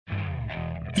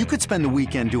You could spend the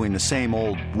weekend doing the same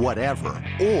old whatever,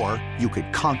 or you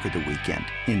could conquer the weekend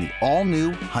in the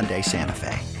all-new Hyundai Santa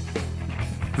Fe.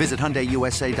 Visit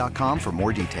HyundaiUSA.com for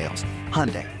more details.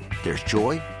 Hyundai, there's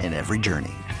joy in every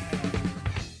journey.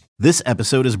 This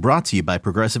episode is brought to you by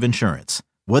Progressive Insurance.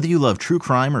 Whether you love true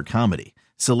crime or comedy,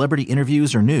 celebrity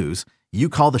interviews or news, you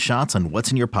call the shots on what's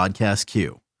in your podcast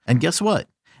queue. And guess what?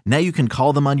 Now you can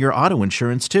call them on your auto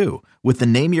insurance too with the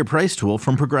Name Your Price tool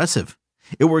from Progressive.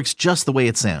 It works just the way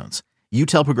it sounds. You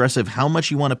tell Progressive how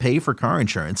much you want to pay for car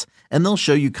insurance, and they'll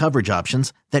show you coverage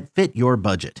options that fit your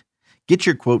budget. Get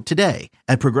your quote today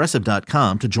at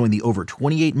Progressive.com to join the over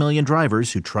 28 million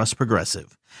drivers who trust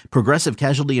Progressive. Progressive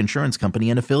Casualty Insurance Company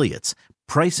and Affiliates.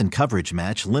 Price and coverage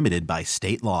match limited by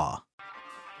state law.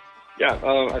 Yeah,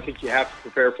 I think you have to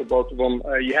prepare for both of them.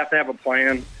 You have to have a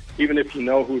plan, even if you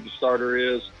know who the starter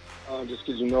is, just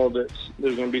because you know that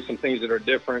there's going to be some things that are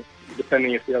different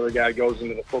depending if the other guy goes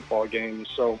into the football game.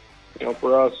 So,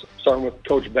 for us, starting with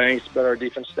Coach Banks, but our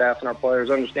defense staff and our players,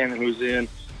 understanding who's in,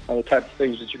 the type of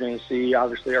things that you're going to see.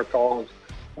 Obviously, our calls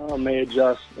may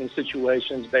adjust in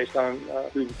situations based on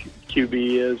who the QB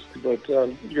is, but you're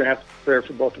going to have to prepare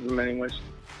for both of them anyways.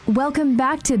 Welcome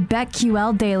back to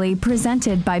BetQL Daily,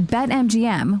 presented by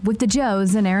BetMGM with the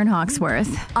Joes and Aaron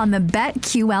Hawksworth on the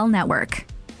BetQL Network.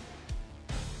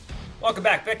 Welcome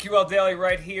back. BetQL Daily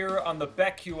right here on the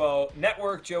BetQL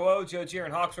Network. Joe O, Joe G,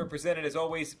 Aaron Hawksworth, presented as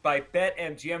always by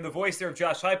BetMGM. The voice there of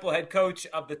Josh Heupel, head coach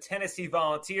of the Tennessee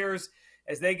Volunteers,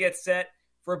 as they get set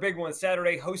for a big one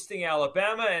Saturday, hosting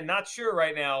Alabama, and not sure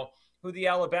right now who the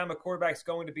Alabama quarterback is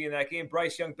going to be in that game.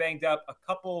 Bryce Young banged up a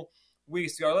couple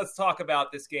weeks ago. Let's talk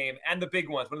about this game and the big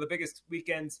ones. One of the biggest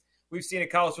weekends we've seen in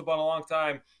college football in a long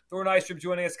time. Thor Nystrom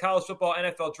joining us, college football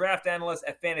NFL draft analyst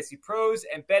at Fantasy Pros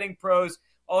and Betting Pros.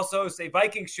 Also, say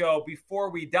Viking show Before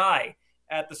We Die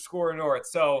at the Score North.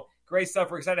 So great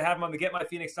stuff. We're excited to have him on the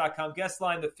GetMyPhoenix.com guest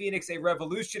line. The Phoenix, a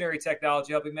revolutionary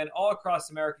technology helping men all across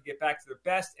America get back to their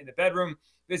best in the bedroom.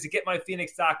 Visit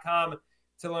GetMyPhoenix.com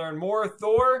to learn more.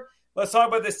 Thor, let's talk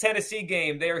about this Tennessee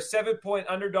game. They are 7-point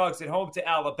underdogs at home to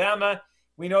Alabama.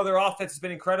 We know their offense has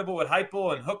been incredible with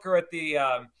Heupel and Hooker at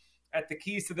the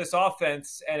keys to this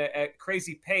offense at a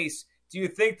crazy pace. Do you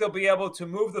think they'll be able to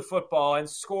move the football and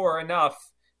score enough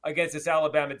against this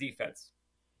Alabama defense?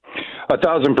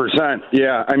 1,000%.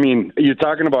 Yeah. I mean, you're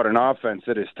talking about an offense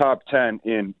that is top 10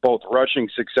 in both rushing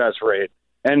success rate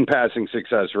and passing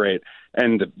success rate.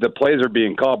 And the plays are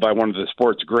being called by one of the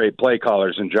sport's great play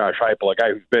callers in Josh Heupel, a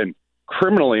guy who's been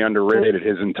criminally underrated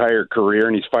his entire career,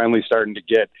 and he's finally starting to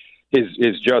get his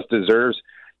just deserves.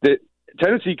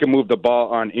 Tennessee can move the ball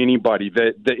on anybody.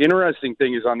 The interesting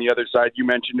thing is on the other side, you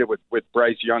mentioned it with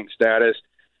Bryce Young's status.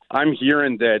 I'm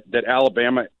hearing that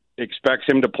Alabama expects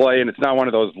him to play, and it's not one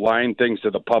of those lying things to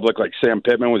the public like Sam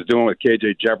Pittman was doing with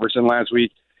KJ Jefferson last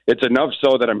week. It's enough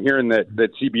so that I'm hearing that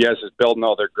CBS is building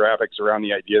all their graphics around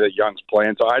the idea that Young's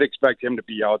playing. So I'd expect him to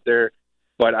be out there,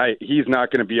 but he's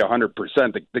not going to be 100%.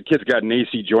 The kid's got an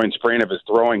AC joint sprain of his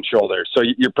throwing shoulder. So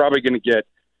you're probably going to get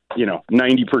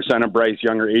 90% of Bryce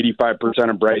Young or 85%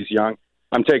 of Bryce Young.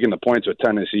 I'm taking the points with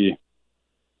Tennessee.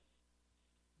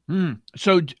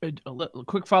 So a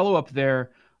quick follow-up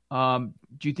there. Do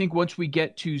you think once we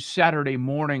get to Saturday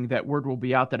morning that word will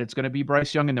be out that it's going to be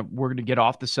Bryce Young and that we're going to get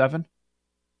off the 7?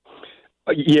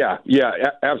 Yeah,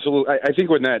 absolutely. I think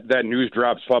when that news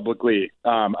drops publicly,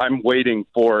 I'm waiting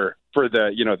for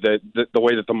the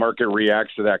way that the market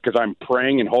reacts to that, because I'm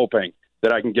praying and hoping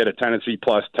that I can get a Tennessee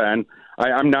plus 10.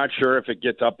 I'm not sure if it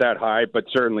gets up that high, but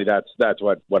certainly that's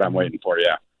what I'm waiting for.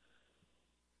 Yeah.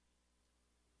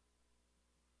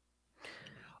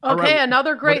 Okay,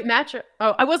 another great matchup.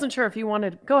 Oh, I wasn't sure if you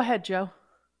wanted. Go ahead, Joe.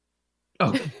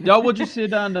 Oh, no, we'll just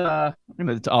sit on.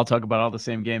 I'll talk about all the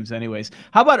same games, anyways.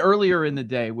 How about earlier in the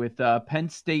day with Penn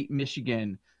State,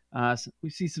 Michigan?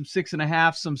 We see some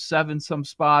 6.5, some 7, some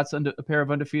spots, a pair of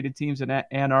undefeated teams in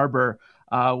Ann Arbor.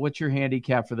 What's your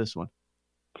handicap for this one?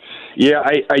 Yeah,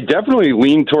 I definitely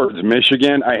lean towards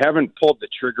Michigan. I haven't pulled the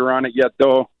trigger on it yet,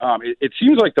 though. It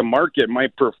seems like the market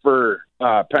might prefer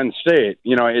Penn State.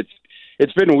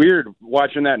 It's been weird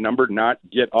watching that number not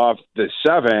get off the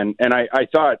 7, and I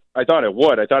thought it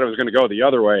would. I thought it was going to go the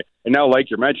other way, and now,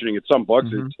 like you're mentioning, at some books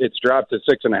it's dropped to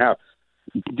 6.5.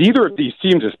 Neither of these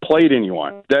teams has played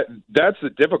anyone. That's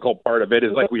the difficult part of it,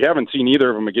 is like we haven't seen either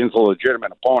of them against a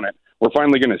legitimate opponent. We're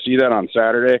finally going to see that on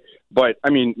Saturday. But,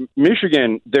 I mean,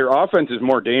 Michigan, their offense is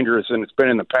more dangerous than it's been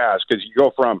in the past, because you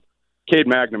go from Cade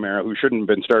McNamara, who shouldn't have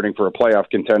been starting for a playoff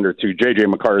contender, to J.J.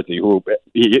 McCarthy, who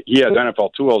he has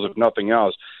NFL tools, if nothing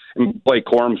else, and Blake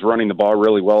Corum's running the ball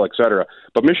really well, et cetera.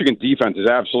 But Michigan's defense is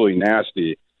absolutely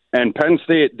nasty. And Penn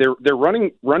State, their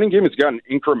running game has gotten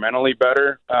incrementally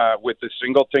better with the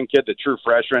Singleton kid, the true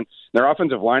freshman. Their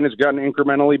offensive line has gotten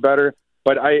incrementally better,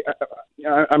 but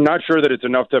I'm not sure that it's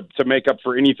enough to make up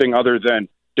for anything other than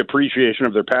depreciation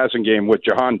of their passing game with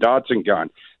Jahan Dotson gone.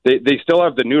 They still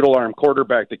have the noodle arm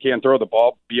quarterback that can't throw the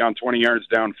ball beyond 20 yards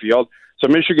downfield. So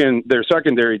Michigan, their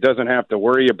secondary doesn't have to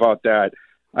worry about that.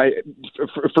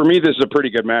 For me, this is a pretty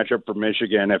good matchup for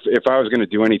Michigan. If I was going to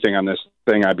do anything on this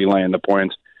thing, I'd be laying the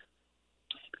points.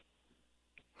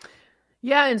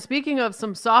 Yeah, and speaking of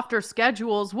some softer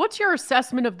schedules, what's your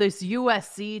assessment of this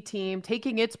USC team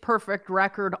taking its perfect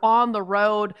record on the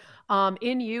road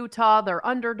in Utah? They're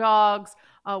underdogs.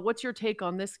 What's your take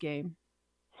on this game?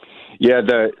 Yeah,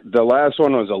 the last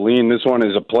one was a lean. This one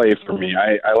is a play for me.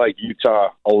 I like Utah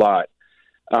a lot.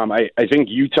 I think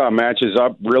Utah matches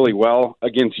up really well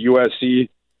against USC.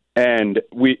 And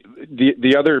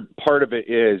the other part of it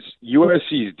is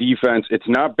USC's defense. It's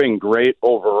not been great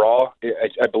overall.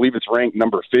 I believe it's ranked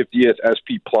number 50th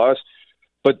SP+,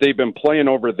 but they've been playing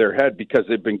over their head because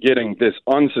they've been getting this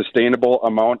unsustainable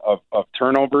amount of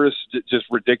turnovers, just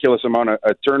ridiculous amount of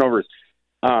turnovers.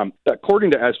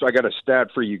 According to SP, I got a stat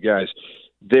for you guys.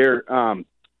 Their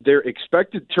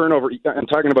expected turnover, I'm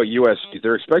talking about USC,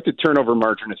 their expected turnover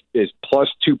margin is plus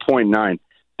 2.9.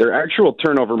 Their actual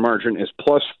turnover margin is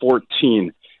plus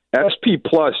 14. SP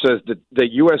Plus says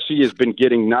that USC has been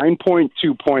getting 9.2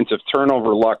 points of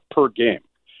turnover luck per game.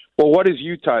 Well, what does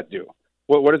Utah do?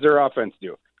 What does their offense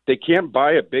do? They can't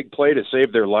buy a big play to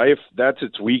save their life. That's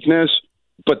its weakness.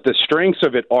 But the strengths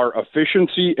of it are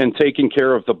efficiency and taking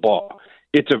care of the ball.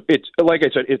 It's like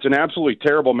I said, it's an absolutely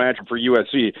terrible matchup for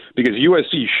USC because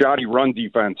USC's shoddy run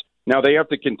defense. Now they have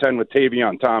to contend with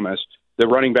Tavion Thomas, the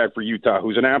running back for Utah,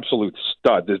 who's an absolute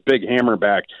stud, this big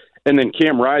hammerback. And then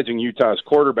Cam Rising, Utah's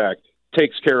quarterback,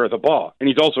 takes care of the ball. And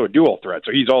he's also a dual threat,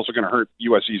 so he's also going to hurt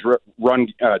USC's run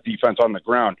defense on the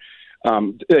ground.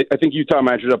 I think Utah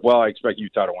matches up well. I expect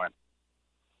Utah to win.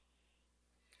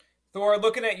 Thor,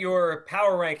 looking at your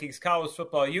power rankings, college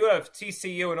football, you have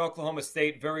TCU and Oklahoma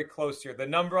State very close here. The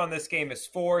number on this game is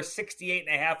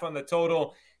 68.5 on the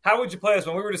total. How would you play this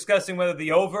one? We were discussing whether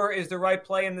the over is the right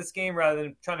play in this game rather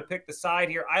than trying to pick the side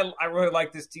here. I really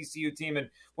like this TCU team and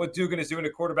what Dugan is doing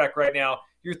at quarterback right now.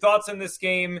 Your thoughts on this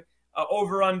game,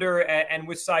 over, under, and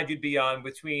which side you'd be on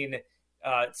between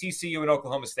TCU and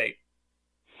Oklahoma State?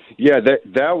 Yeah,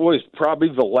 that was probably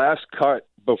the last cut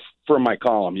from my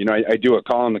column. You know, I do a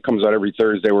column that comes out every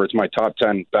Thursday where it's my top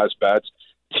 10 best bets.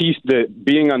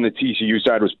 Being on the TCU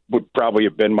side would probably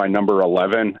have been my number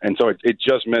 11, and so it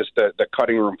just missed the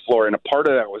cutting room floor. And a part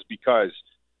of that was because,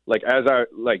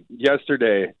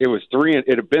 yesterday,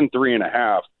 it had been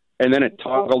 3.5, and then it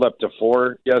toggled up to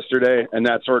 4 yesterday, and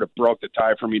that sort of broke the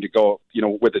tie for me to go,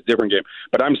 with a different game.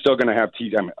 But I'm still going to have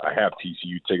I have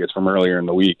TCU tickets from earlier in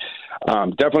the week.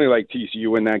 Definitely like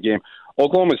TCU in that game.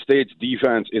 Oklahoma State's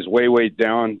defense is way, way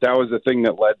down. That was the thing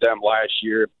that led them last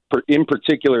year. In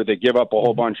particular, they give up a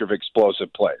whole bunch of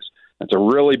explosive plays. That's a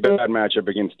really bad matchup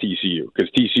against TCU because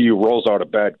TCU rolls out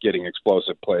of bed getting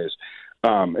explosive plays.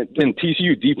 And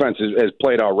TCU defense has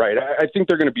played out right. I think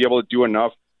they're going to be able to do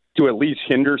enough to at least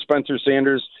hinder Spencer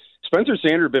Sanders. Spencer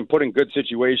Sanders has been put in good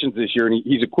situations this year, and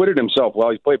he's acquitted himself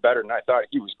well. He's played better than I thought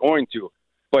he was going to.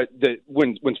 But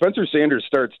when Spencer Sanders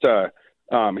starts to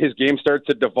his game starts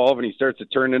to devolve and he starts to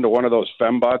turn into one of those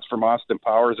fembots from Austin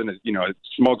Powers, and his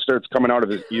smoke starts coming out of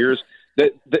his ears.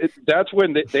 That's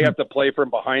when they have to play from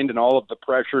behind, and all of the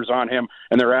pressure's on him,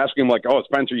 and they're asking him like, "Oh,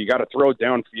 Spencer, you got to throw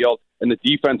downfield," and the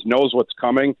defense knows what's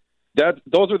coming.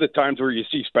 Those are the times where you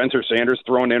see Spencer Sanders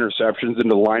throwing interceptions into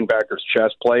the linebacker's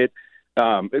chest plate.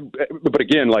 But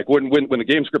again, like when the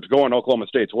game script's going Oklahoma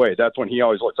State's way, that's when he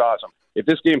always looks awesome. If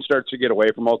this game starts to get away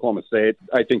from Oklahoma State,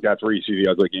 I think that's where you see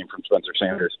the ugly game from Spencer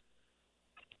Sanders.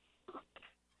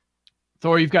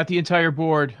 Thor, you've got the entire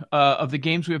board of the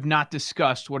games we have not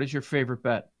discussed. What is your favorite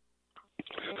bet?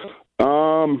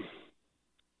 A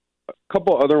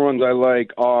couple other ones I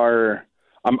like are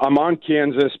I'm on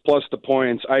Kansas plus the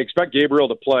points. I expect Gabriel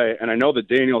to play, and I know that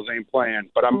Daniels ain't playing,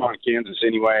 but I'm on Kansas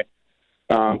anyway.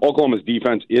 Oklahoma's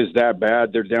defense is that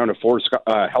bad. They're down to 4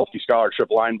 healthy scholarship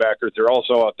linebackers. They're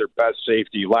also out their best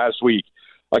safety. Last week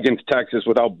against Texas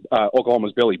without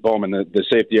Oklahoma's Billy Bowman, the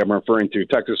safety I'm referring to,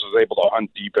 Texas was able to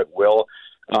hunt deep at will.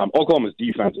 Oklahoma's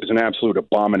defense is an absolute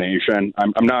abomination.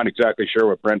 I'm not exactly sure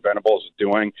what Brent Venables is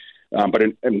doing, but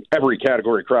in every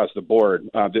category across the board,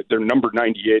 they're number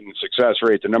 98 in success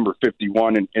rate, they're number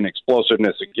 51 in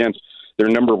explosiveness against. They're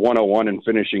number 101 in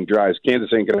finishing drives. Kansas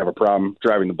ain't going to have a problem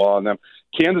driving the ball on them.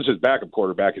 Kansas's backup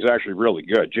quarterback is actually really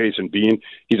good. Jason Bean,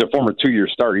 he's a former 2-year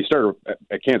starter. He started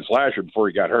at Kansas last year before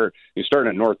he got hurt. He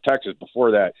started at North Texas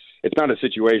before that. It's not a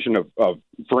situation of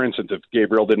for instance, if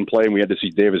Gabriel didn't play and we had to see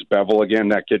Davis Bevel again,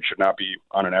 that kid should not be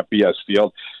on an FBS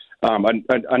field.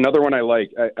 Another one I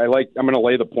like, I'm going to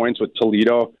lay the points with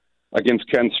Toledo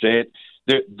against Kent State.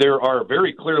 There are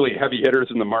very clearly heavy hitters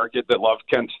in the market that love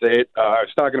Kent State. I was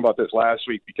talking about this last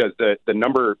week because the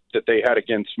number that they had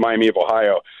against Miami of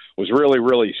Ohio was really,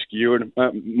 really skewed.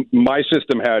 My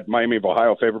system had Miami of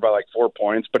Ohio favored by like 4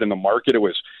 points, but in the market it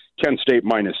was Kent State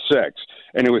 -6.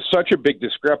 And it was such a big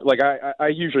discrepancy. Like I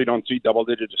usually don't see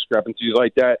double-digit discrepancies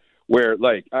like that where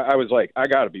like I was like, I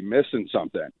got to be missing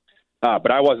something.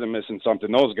 But I wasn't missing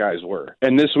something. Those guys were.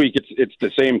 And this week it's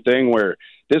the same thing where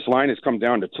this line has come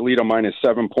down to Toledo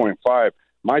 -7.5.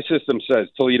 My system says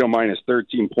Toledo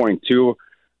 -13.2.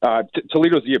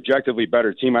 Toledo's the objectively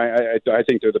better team. I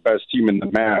think they're the best team in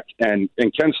the MAC. And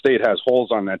Kent State has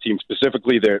holes on that team,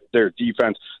 specifically their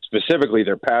defense, specifically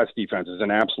their pass defense is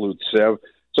an absolute sieve.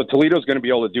 So Toledo's going to be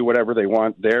able to do whatever they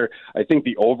want there. I think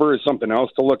the over is something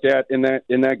else to look at in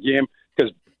that game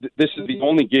because this is the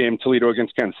only game, Toledo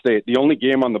against Kent State, the only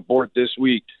game on the board this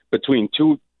week between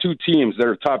two teams that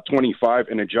are top 25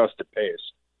 in adjusted pace.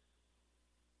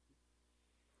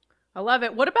 I love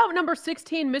it. What about number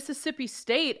 16, Mississippi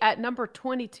State, at number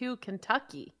 22,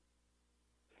 Kentucky?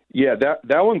 Yeah,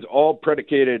 that one's all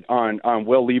predicated on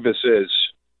Will Levis's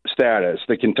status,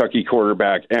 the Kentucky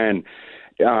quarterback. And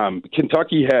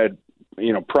Kentucky had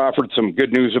proffered some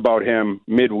good news about him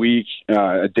midweek,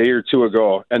 a day or two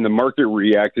ago, and the market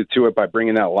reacted to it by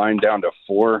bringing that line down to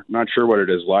 4. Not sure what it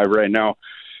is live right now.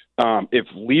 If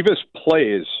Levis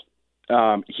plays,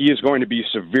 he is going to be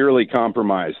severely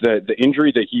compromised. The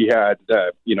injury that he had,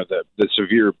 the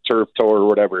severe turf toe or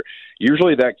whatever,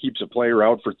 usually that keeps a player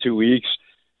out for 2 weeks.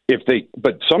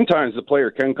 But sometimes the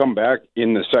player can come back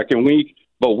in the second week.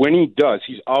 But when he does,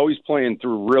 he's always playing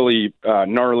through really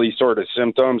gnarly sort of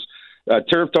symptoms.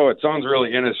 Turf toe, it sounds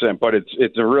really innocent, but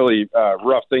it's a really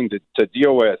rough thing to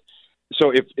deal with.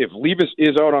 So if Levis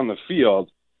is out on the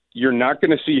field, you're not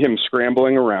going to see him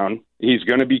scrambling around. He's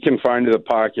going to be confined to the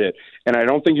pocket, and I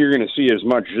don't think you're going to see as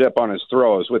much zip on his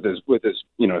throws with his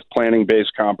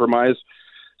planning-based compromise.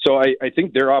 So I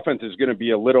think their offense is going to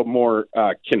be a little more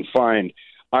confined.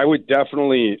 I would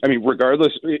definitely,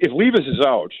 regardless, if Levis is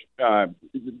out,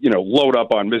 load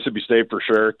up on Mississippi State for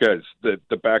sure because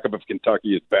the backup of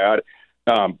Kentucky is bad.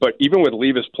 But even with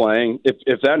Levis playing,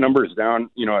 if that number is down,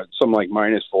 at something like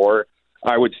 -4,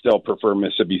 I would still prefer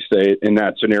Mississippi State in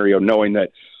that scenario, knowing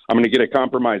that I'm going to get a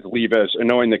compromised Levis and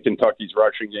knowing that Kentucky's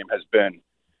rushing game has been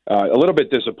a little bit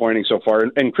disappointing so far.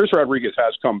 And Chris Rodriguez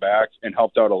has come back and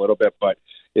helped out a little bit, but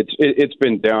it's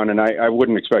been down, and I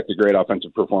wouldn't expect a great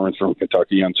offensive performance from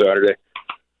Kentucky on Saturday.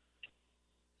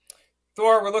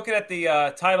 Thor, we're looking at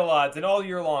the title odds, and all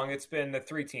year long it's been the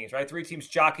 3 teams, right? 3 teams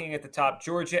jockeying at the top: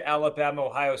 Georgia, Alabama,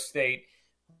 Ohio State.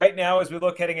 Right now, as we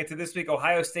look heading into this week,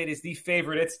 Ohio State is the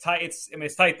favorite. It's tight.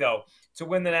 It's tight though to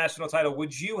win the national title.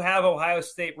 Would you have Ohio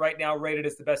State right now rated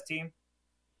as the best team?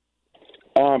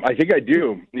 I think I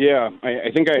do. Yeah, I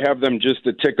think I have them just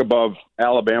a tick above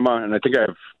Alabama, and I think I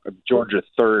have Georgia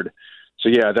 3rd. So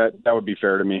yeah, that would be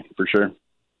fair to me for sure.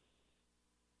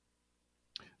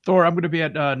 Thor, I'm going to be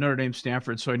at Notre Dame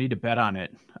Stanford, so I need to bet on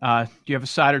it. Do you have a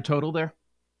side or total there?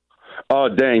 Oh,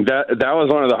 dang. That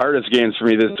was one of the hardest games for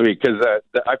me this week because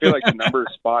I feel like the number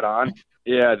is spot on.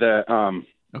 Yeah, the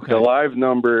live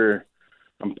number,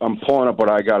 I'm pulling up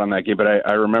what I got on that game, but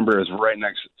I remember it was right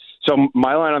next. So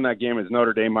my line on that game is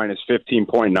Notre Dame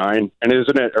 -15.9, and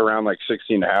isn't it around like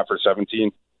 16.5 or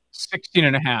 17?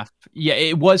 16.5. Yeah,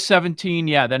 it was 17.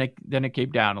 Yeah, then it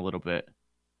came down a little bit.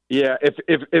 Yeah, if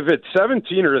it's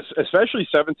 17 or especially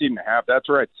 17.5, that's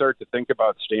where I'd start to think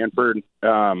about Stanford.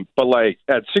 But like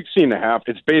at 16.5,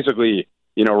 it's basically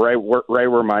right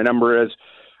where my number is.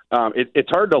 It's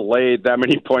hard to lay that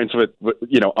many points with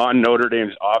on Notre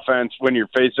Dame's offense when you're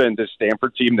facing this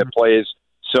Stanford team that plays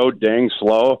so dang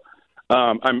slow.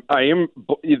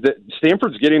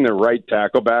 Stanford's getting the right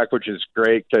tackle back, which is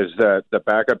great because the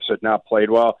backups had not played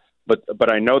well. But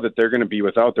I know that they're going to be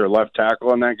without their left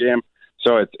tackle in that game.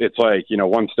 So it's like,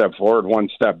 one step forward, one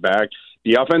step back.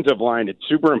 The offensive line, it's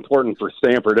super important for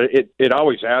Stanford. It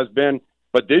always has been,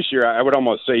 but this year I would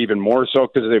almost say even more so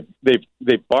because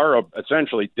they've borrowed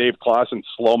essentially Dave Clawson's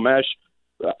slow mesh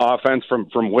offense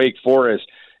from Wake Forest.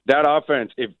 That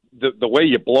offense, if the way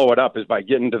you blow it up is by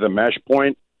getting to the mesh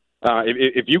point.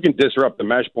 If you can disrupt the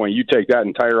mesh point, you take that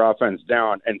entire offense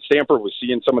down. And Stanford was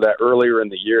seeing some of that earlier in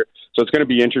the year. So it's going to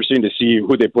be interesting to see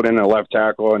who they put in a left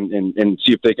tackle and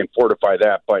see if they can fortify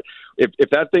that. But if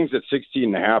that thing's at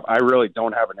 16.5, I really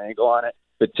don't have an angle on it.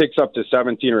 If it ticks up to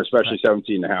 17 or especially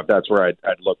 17.5, that's where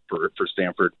I'd look for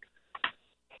Stanford.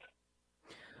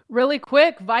 Really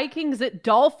quick, Vikings at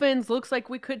Dolphins. Looks like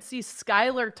we could see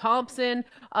Skylar Thompson.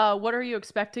 What are you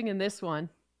expecting in this one?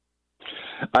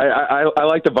 I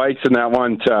like the Vikes in that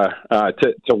one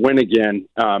to win again.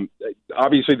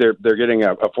 Obviously, they're getting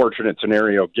a fortunate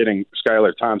scenario of getting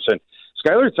Skylar Thompson.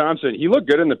 Skylar Thompson, he looked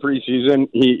good in the preseason.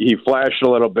 He flashed a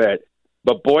little bit,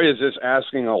 but boy, is this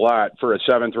asking a lot for a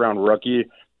 7th-round rookie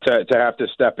to have to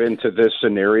step into this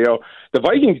scenario. The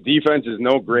Vikings defense is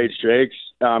no great shakes,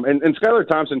 and Skylar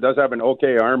Thompson does have an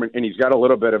okay arm, and he's got a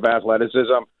little bit of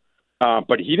athleticism.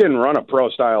 But he didn't run a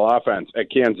pro-style offense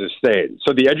at Kansas State.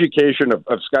 So the education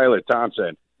of Skylar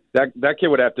Thompson, that kid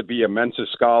would have to be a Mensa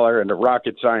scholar and a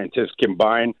rocket scientist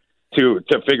combined to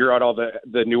figure out all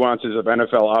the nuances of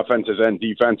NFL offenses and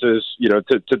defenses,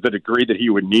 to the degree that he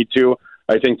would need to,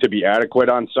 I think, to be adequate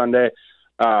on Sunday.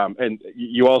 And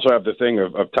you also have the thing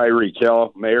of Tyreek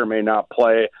Hill, may or may not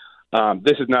play.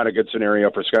 This is not a good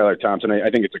scenario for Skylar Thompson. I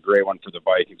think it's a great one for the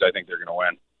Vikings. I think they're going to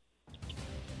win.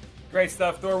 Great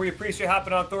stuff, Thor. We appreciate you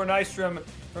hopping on. Thor Nystrom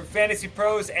from Fantasy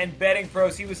Pros and Betting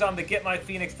Pros. He was on the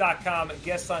GetMyPhoenix.com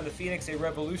guest line. The Phoenix, a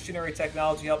revolutionary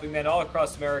technology helping men all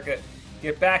across America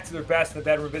get back to their best in the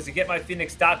bedroom. Visit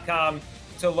GetMyPhoenix.com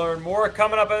to learn more.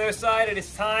 Coming up on the other side, it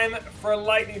is time for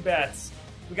Lightning Bets.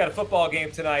 We got a football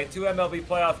game tonight, 2 MLB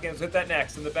playoff games. With that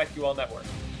next on the BetQL Network.